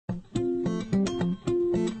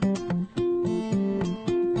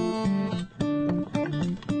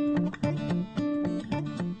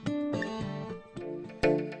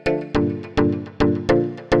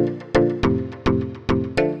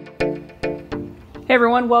Hey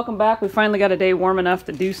everyone, welcome back. We finally got a day warm enough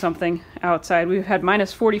to do something outside. We've had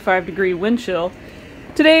minus 45-degree wind chill.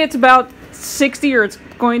 Today it's about 60, or it's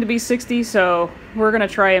going to be 60, so we're going to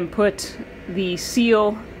try and put the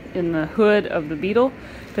seal in the hood of the Beetle.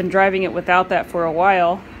 Been driving it without that for a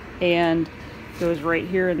while, and it goes right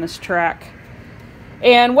here in this track.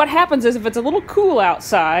 And what happens is if it's a little cool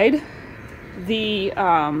outside, the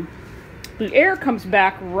air comes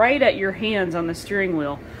back right at your hands on the steering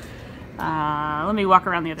wheel. Let me walk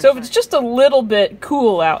around the other side. So if it's just a little bit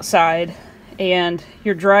cool outside and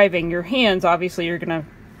you're driving, your hands, obviously you're going to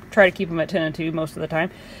try to keep them at 10 and 2 most of the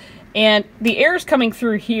time. And the air is coming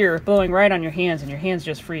through here, blowing right on your hands, and your hands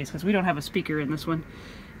just freeze because we don't have a speaker in this one.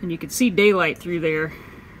 And you can see daylight through there,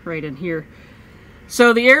 right in here.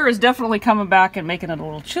 So the air is definitely coming back and making it a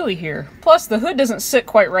little chilly here. Plus the hood doesn't sit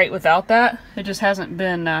quite right without that. It just hasn't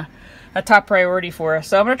been a top priority for us.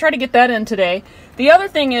 So I'm going to try to get that in today. The other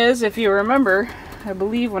thing is, if you remember, I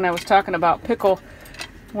believe when I was talking about Pickle,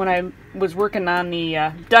 when I was working on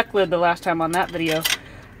the deck lid the last time on that video,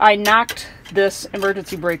 I knocked this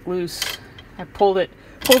emergency brake loose. I pulled it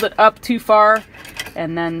up too far,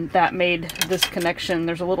 and then that made this connection.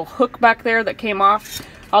 There's a little hook back there that came off.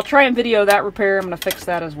 I'll try and video that repair. I'm going to fix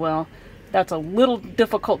that as well. That's a little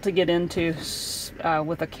difficult to get into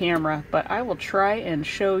with a camera, but I will try and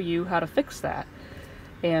show you how to fix that.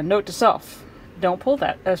 And note to self, don't pull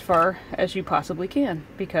that as far as you possibly can,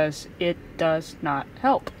 because it does not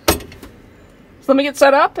help. So let me get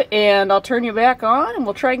set up and I'll turn you back on and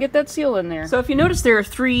we'll try and get that seal in there. So if you notice, there are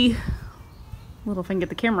three little, if I can get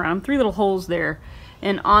the camera on, three little holes there,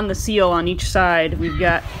 and on the seal on each side we've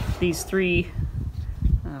got these three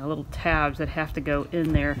little tabs that have to go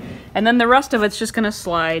in there, and then the rest of it's just going to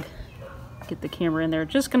slide. Get the camera in there,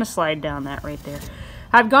 just going to slide down that right there.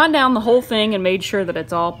 I've gone down the whole thing and made sure that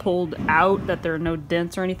it's all pulled out, that there are no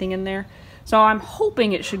dents or anything in there. So I'm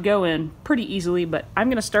hoping it should go in pretty easily, but I'm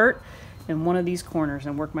going to start in one of these corners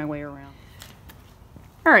and work my way around.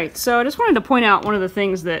 Alright, so I just wanted to point out one of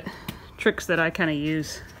the tricks that I kind of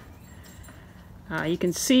use. You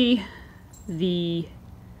can see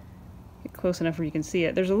get close enough where you can see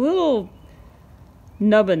it. There's a little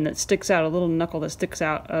nubbin that sticks out, a little knuckle that sticks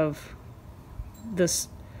out of this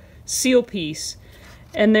seal piece,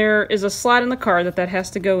 and there is a slot in the car that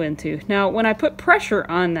has to go into. Now when I put pressure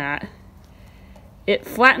on that, it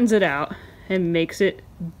flattens it out and makes it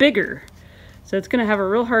bigger, so it's gonna have a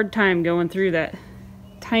real hard time going through that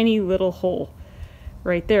tiny little hole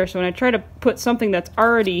right there. So when I try to put something that's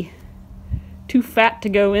already too fat to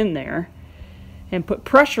go in there and put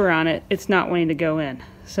pressure on it, it's not wanting to go in.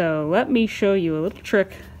 So let me show you a little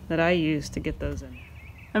trick that I use to get those in.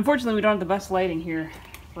 Unfortunately, we don't have the best lighting here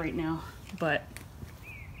right now, but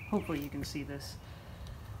hopefully you can see this.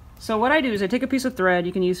 So what I do is I take a piece of thread.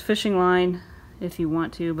 You can use fishing line if you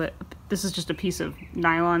want to, but this is just a piece of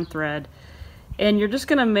nylon thread. And you're just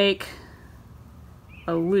gonna make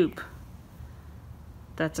a loop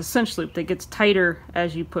that's a cinch loop that gets tighter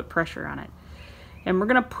as you put pressure on it. And we're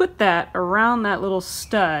gonna put that around that little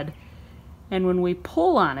stud, and when we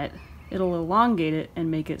pull on it, it'll elongate it and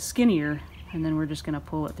make it skinnier, and then we're just going to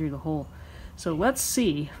pull it through the hole. So let's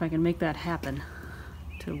see if I can make that happen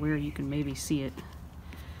to where you can maybe see it.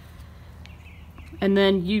 And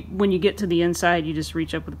then when you get to the inside, you just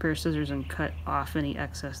reach up with a pair of scissors and cut off any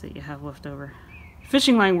excess that you have left over.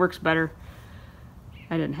 Fishing line works better.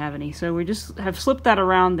 I didn't have any, so we just have slipped that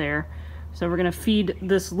around there. So we're going to feed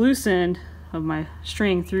this loose end of my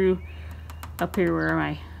string through up here where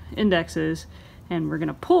my index is, and we're going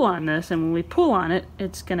to pull on this, and when we pull on it,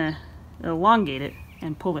 it's going to elongate it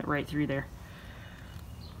and pull it right through there.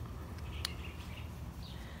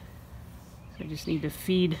 So I just need to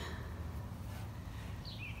feed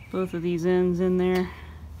both of these ends in there,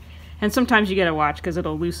 and sometimes you got to watch because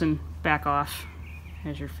it'll loosen back off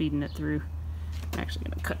as you're feeding it through. I'm actually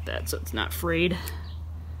going to cut that so it's not frayed.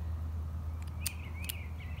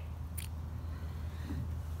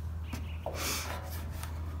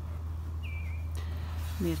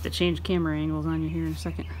 We have to change camera angles on you here in a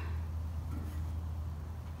second.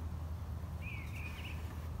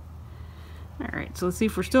 Alright, so let's see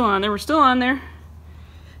if we're still on there. We're still on there.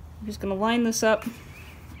 I'm just going to line this up,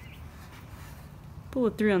 pull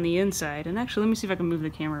it through on the inside, and actually let me see if I can move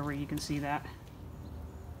the camera where you can see that.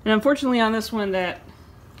 And unfortunately on this one, that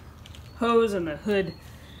hose and the hood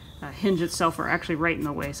hinge itself are actually right in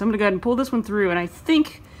the way. So I'm going to go ahead and pull this one through, and I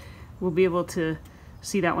think we'll be able to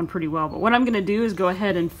see that one pretty well. But what I'm going to do is go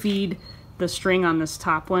ahead and feed the string on this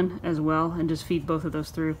top one as well, and just feed both of those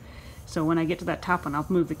through. So when I get to that top one, I'll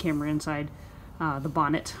move the camera inside the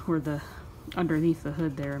bonnet, or the underneath the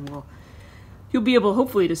hood there, and you'll be able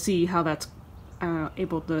hopefully to see how that's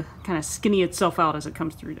able to kind of skinny itself out as it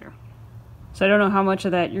comes through there. So I don't know how much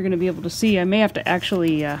of that you're going to be able to see. I may have to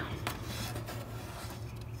actually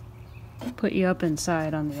put you up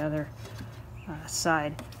inside on the other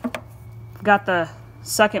side. Got the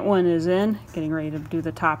second one is in, getting ready to do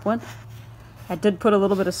the top one. I did put a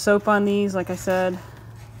little bit of soap on these, like I said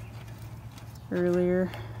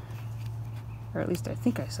earlier, or at least I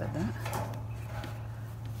think I said that.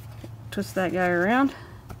 Twist that guy around.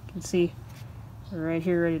 You can see we're right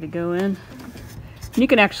here ready to go in. And you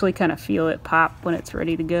can actually kind of feel it pop when it's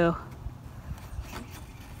ready to go.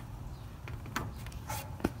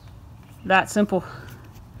 That simple.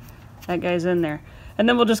 That guy's in there. And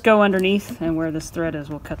then we'll just go underneath, and where this thread is,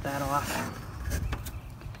 we'll cut that off.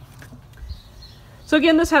 So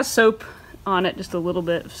again, this has soap on it, just a little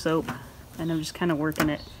bit of soap, and I'm just kind of working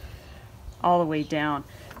it all the way down.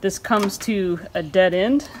 This comes to a dead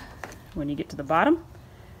end when you get to the bottom,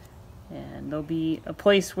 and there'll be a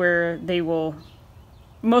place where they will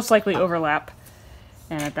most likely overlap,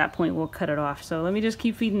 and at that point we'll cut it off. So let me just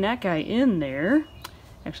keep feeding that guy in there.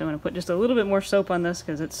 Actually, I'm going to put just a little bit more soap on this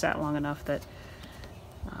because it's sat long enough that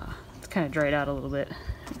it's kind of dried out a little bit.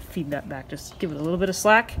 Feed that back, just give it a little bit of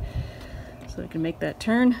slack so we can make that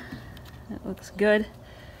turn. That looks good.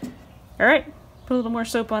 All right, put a little more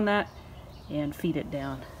soap on that and feed it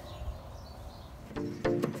down.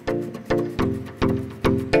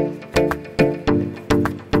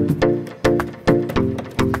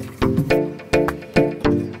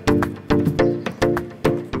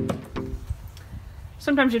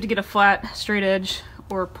 Sometimes you have to get a flat, straight edge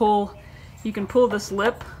or pull. You can pull this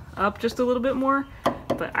lip up just a little bit more,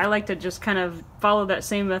 but I like to just kind of follow that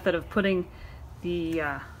same method of putting the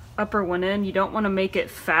upper one in. You don't want to make it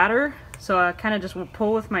fatter, so I kind of just will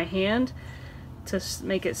pull with my hand to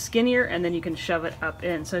make it skinnier, and then you can shove it up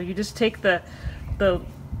in. So you just take the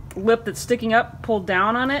lip that's sticking up, pull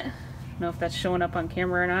down on it. I don't know if that's showing up on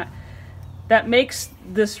camera or not. That makes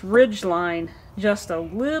this ridge line just a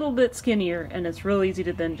little bit skinnier, and it's real easy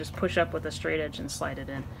to then just push up with a straight edge and slide it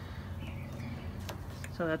in.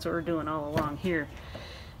 So that's what we're doing all along here.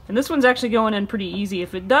 And this one's actually going in pretty easy.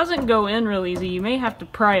 If it doesn't go in real easy, you may have to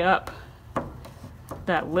pry up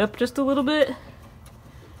that lip just a little bit.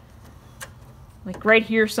 Like right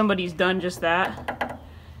here, somebody's done just that.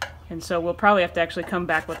 And so we'll probably have to actually come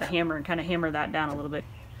back with a hammer and kind of hammer that down a little bit.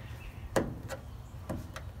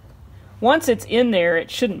 Once it's in there,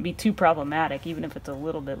 it shouldn't be too problematic, even if it's a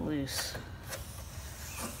little bit loose.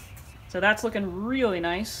 So that's looking really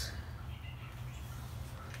nice.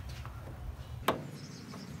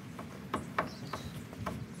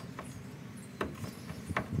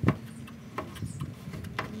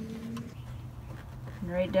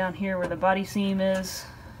 And right down here where the body seam is.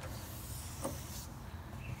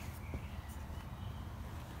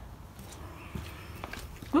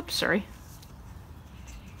 Whoops, sorry.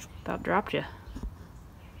 About dropped you.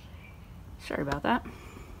 Sorry about that.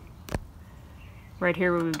 Right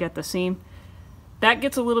here where we've got the seam. That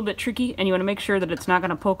gets a little bit tricky, and you want to make sure that it's not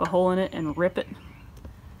going to poke a hole in it and rip it.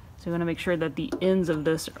 So you want to make sure that the ends of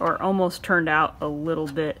this are almost turned out a little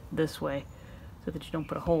bit this way so that you don't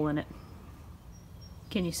put a hole in it.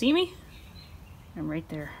 Can you see me? I'm right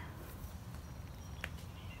there.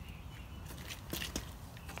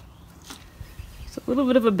 It's a little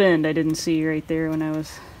bit of a bend I didn't see right there when I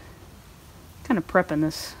was kind of prepping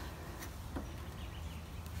this.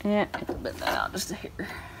 And I'll bend that out just a hair.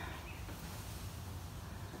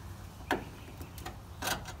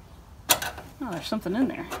 Oh, there's something in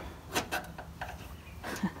there.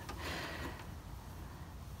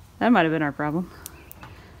 That might have been our problem.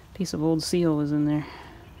 A piece of old seal was in there.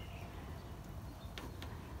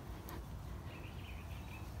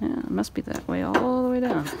 Yeah, it must be that way all the way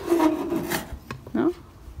down. No?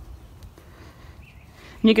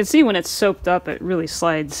 And you can see when it's soaked up, it really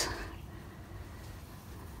slides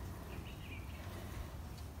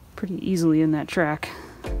pretty easily in that track.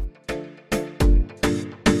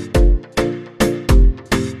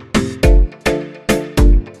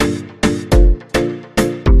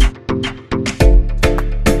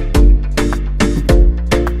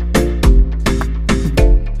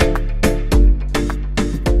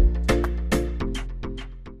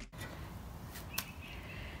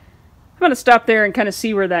 I'm going to stop there and kind of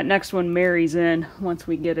see where that next one marries in once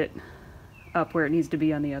we get it up where it needs to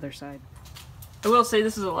be on the other side. I will say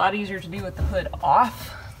this is a lot easier to do with the hood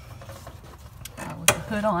off. With the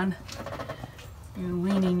hood on, you're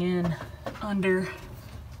leaning in under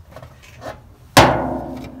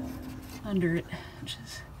it, which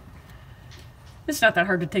is, it's not that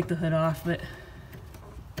hard to take the hood off, but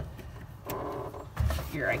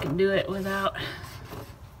here I can do it without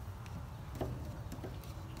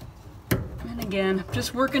Again,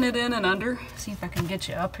 just working it in and under. See if I can get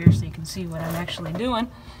you up here so you can see what I'm actually doing.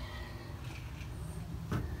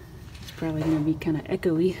 It's probably going to be kind of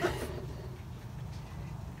echoey.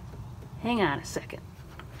 Hang on a second.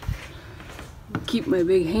 Keep my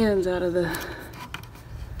big hands out of the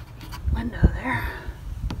window there.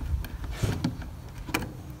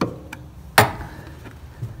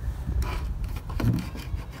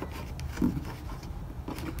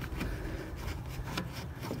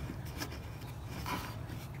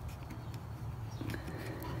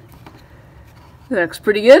 That looks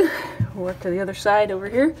pretty good. We'll work to the other side over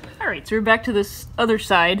here. Alright, so we're back to this other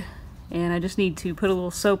side, and I just need to put a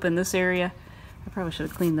little soap in this area. I probably should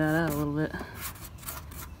have cleaned that out a little bit.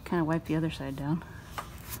 Kind of wipe the other side down.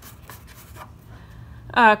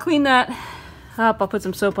 Clean that up. I'll put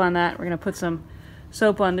some soap on that. We're going to put some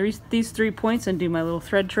soap on these 3 points and do my little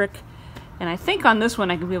thread trick. And I think on this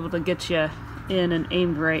one I can be able to get you in and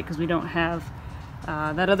aimed right because we don't have,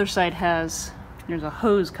 that other side there's a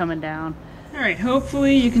hose coming down. Alright,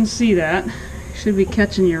 hopefully you can see that. Should be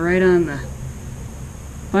catching you right on the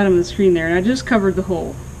bottom of the screen there. And I just covered the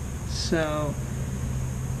hole. So,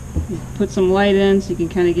 put some light in so you can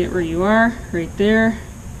kind of get where you are, right there.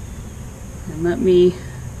 And let me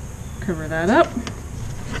cover that up.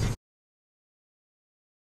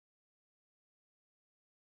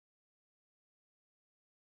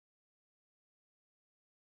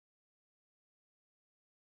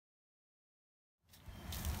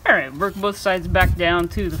 Alright, work both sides back down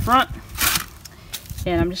to the front.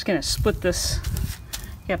 And I'm just going to split this.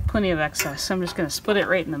 Got plenty of excess, so I'm just going to split it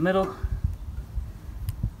right in the middle.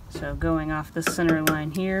 So going off the center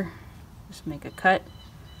line here, just make a cut.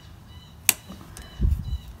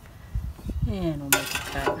 And we'll make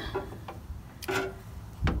a cut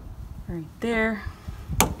right there.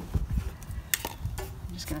 I'm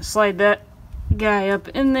just going to slide that guy up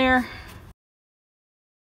in there.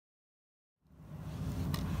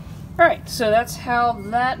 Alright, so that's how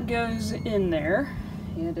that goes in there.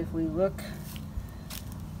 And if we look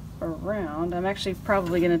around, I'm actually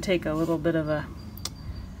probably going to take a little bit of a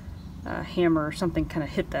hammer or something, kind of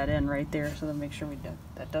hit that in right there so that make sure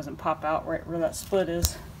that doesn't pop out right where that split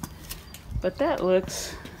is. But that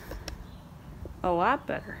looks a lot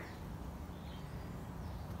better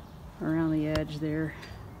around the edge there.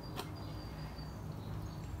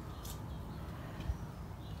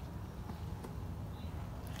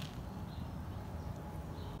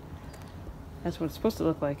 That's what it's supposed to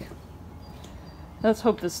look like. Let's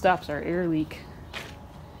hope this stops our air leak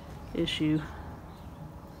issue.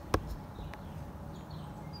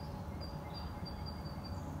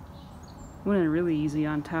 Went in really easy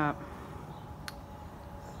on top.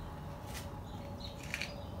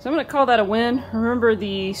 So I'm going to call that a win. Remember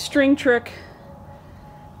the string trick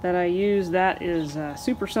that I use, that is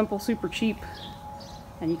super simple, super cheap,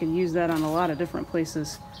 and you can use that on a lot of different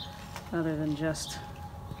places other than just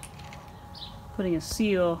putting a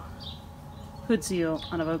seal, hood seal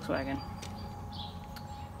on a Volkswagen.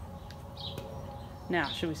 Now,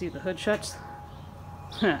 should we see if the hood shuts?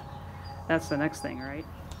 That's the next thing, right?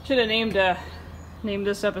 Should have named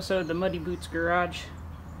this episode the Muddy Boots Garage.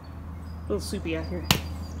 A little soupy out here.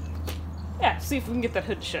 Yeah, see if we can get that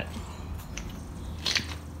hood shut.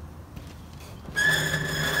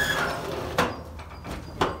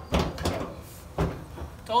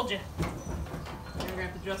 Told you. We're gonna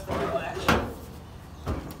have to adjust the hood latch.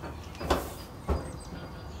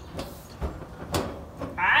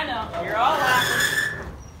 I know, you're all laughing.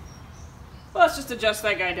 Well, let's just adjust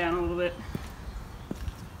that guy down a little bit.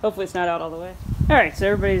 Hopefully it's not out all the way. Alright, so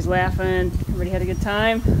everybody's laughing. Everybody had a good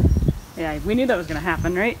time. Yeah, we knew that was going to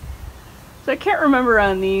happen, right? So I can't remember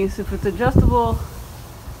on these if it's adjustable.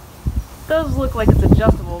 It does look like it's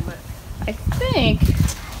adjustable, but I think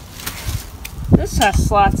this has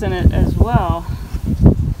slots in it as well.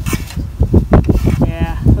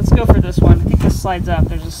 Yeah, let's go for this one. I think this slides up.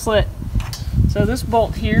 There's a slit. So this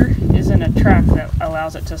bolt here is in a track that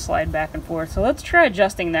allows it to slide back and forth. So let's try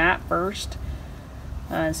adjusting that first.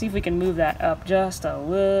 And see if we can move that up just a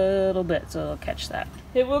little bit so it'll catch that.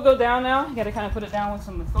 It will go down now. You gotta kind of put it down with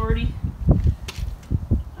some authority.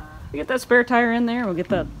 We get that spare tire in there, we'll get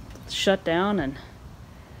that shut down, and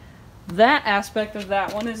that aspect of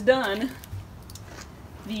that one is done.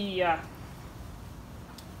 The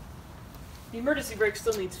emergency brake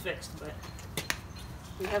still needs fixed, but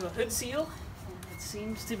we have a hood seal, and it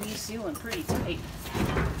seems to be sealing pretty tight.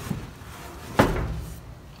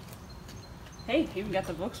 Hey, even got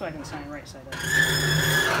the Volkswagen sign right side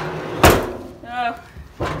up.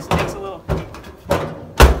 Oh, this takes a little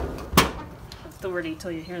authority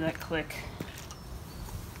till you hear that click.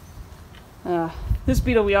 This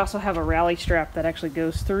beetle, we also have a rally strap that actually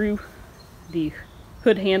goes through the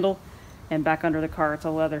hood handle and back under the car. It's a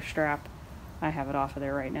leather strap. I have it off of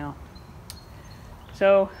there right now.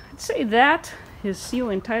 So I'd say that is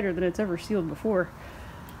sealing tighter than it's ever sealed before,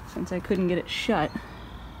 since I couldn't get it shut.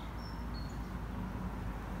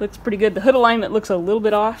 Looks pretty good. The hood alignment looks a little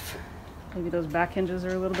bit off. Maybe those back hinges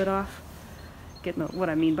are a little bit off. What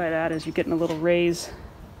I mean by that is you're getting a little raise.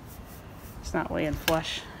 It's not laying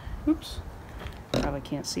flush. Oops. Probably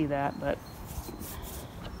can't see that, but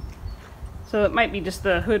so it might be just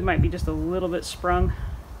the hood might be just a little bit sprung.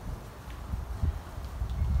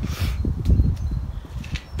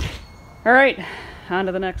 All right, on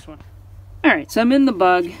to the next one. All right, so I'm in the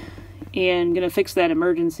bug and gonna fix that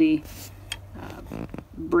emergency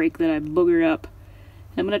brake that I boogered up.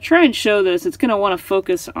 I'm gonna try and show this. It's gonna want to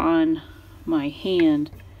focus on my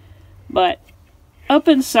hand, but up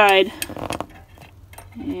inside,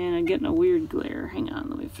 and I'm getting a weird glare. Hang on,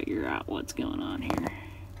 let me figure out what's going on here.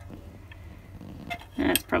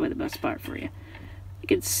 That's probably the best spot for you. You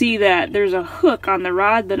can see that there's a hook on the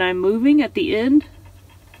rod that I'm moving at the end.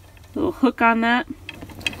 Little hook on that.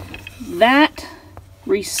 That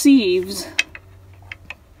receives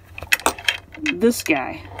this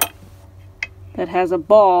guy that has a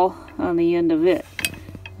ball on the end of it.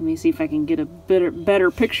 Let me see if I can get a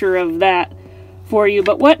better picture of that for you.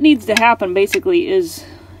 But what needs to happen basically is,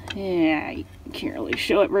 yeah, you can't really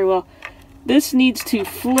show it very well. This needs to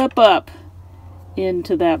flip up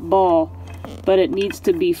into that ball, but it needs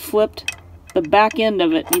to be flipped. The back end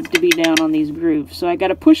of it needs to be down on these grooves. So I got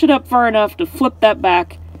to push it up far enough to flip that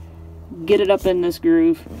back, get it up in this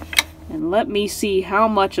groove, and let me see how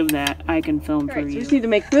much of that I can film for you. So just need to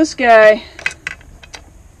make this guy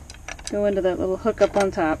go into that little hook up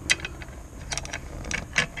on top.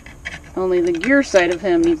 Only the gear side of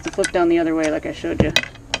him needs to flip down the other way like I showed you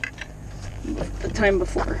the time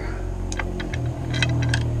before.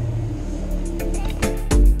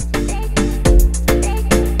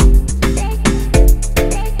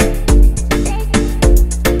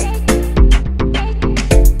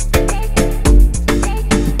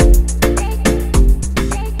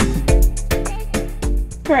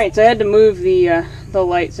 Alright, so I had to move the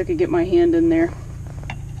light so I could get my hand in there.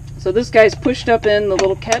 So this guy's pushed up in the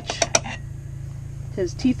little catch.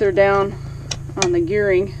 His teeth are down on the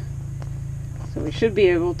gearing. So we should be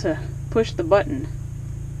able to push the button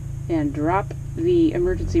and drop the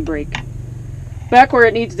emergency brake back where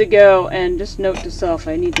it needs to go. And just note to self,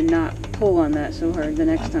 I need to not pull on that so hard the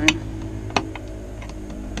next time.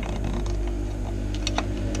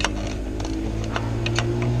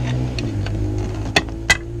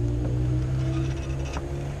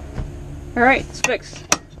 Alright, it's fixed.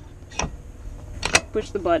 Push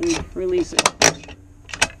the button, release it.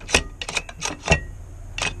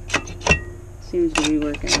 Seems to be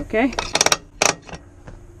working okay.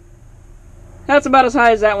 That's about as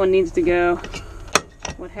high as that one needs to go.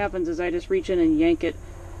 What happens is I just reach in and yank it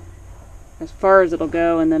as far as it'll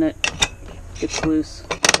go, and then it gets loose.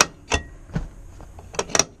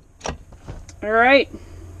 Alright.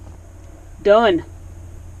 Done.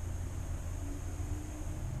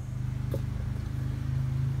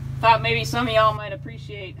 Thought maybe some of y'all might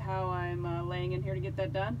appreciate how I'm laying in here to get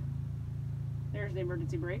that done. There's the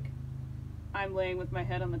emergency brake. I'm laying with my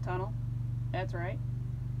head on the tunnel. That's right.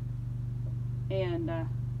 And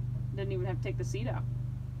didn't even have to take the seat out.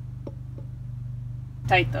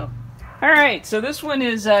 Tight though. Alright, so this one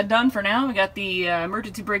is done for now. We got the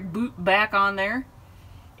emergency brake boot back on there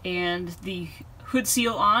and the hood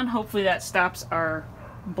seal on. Hopefully that stops our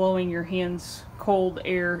blowing your hands cold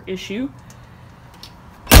air issue.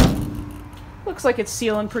 Looks like it's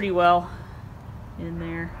sealing pretty well in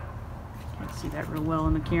there. Can't see that real well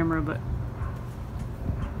in the camera, but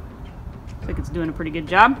looks like it's doing a pretty good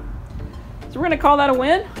job. So we're gonna call that a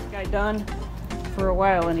win. Guy done for a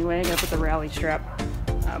while anyway. I gotta put the rally strap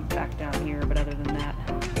back down here, but other than that,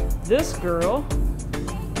 this girl,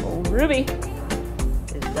 old Ruby,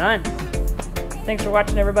 is done. Thanks for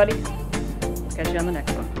watching, everybody. Catch you on the next one.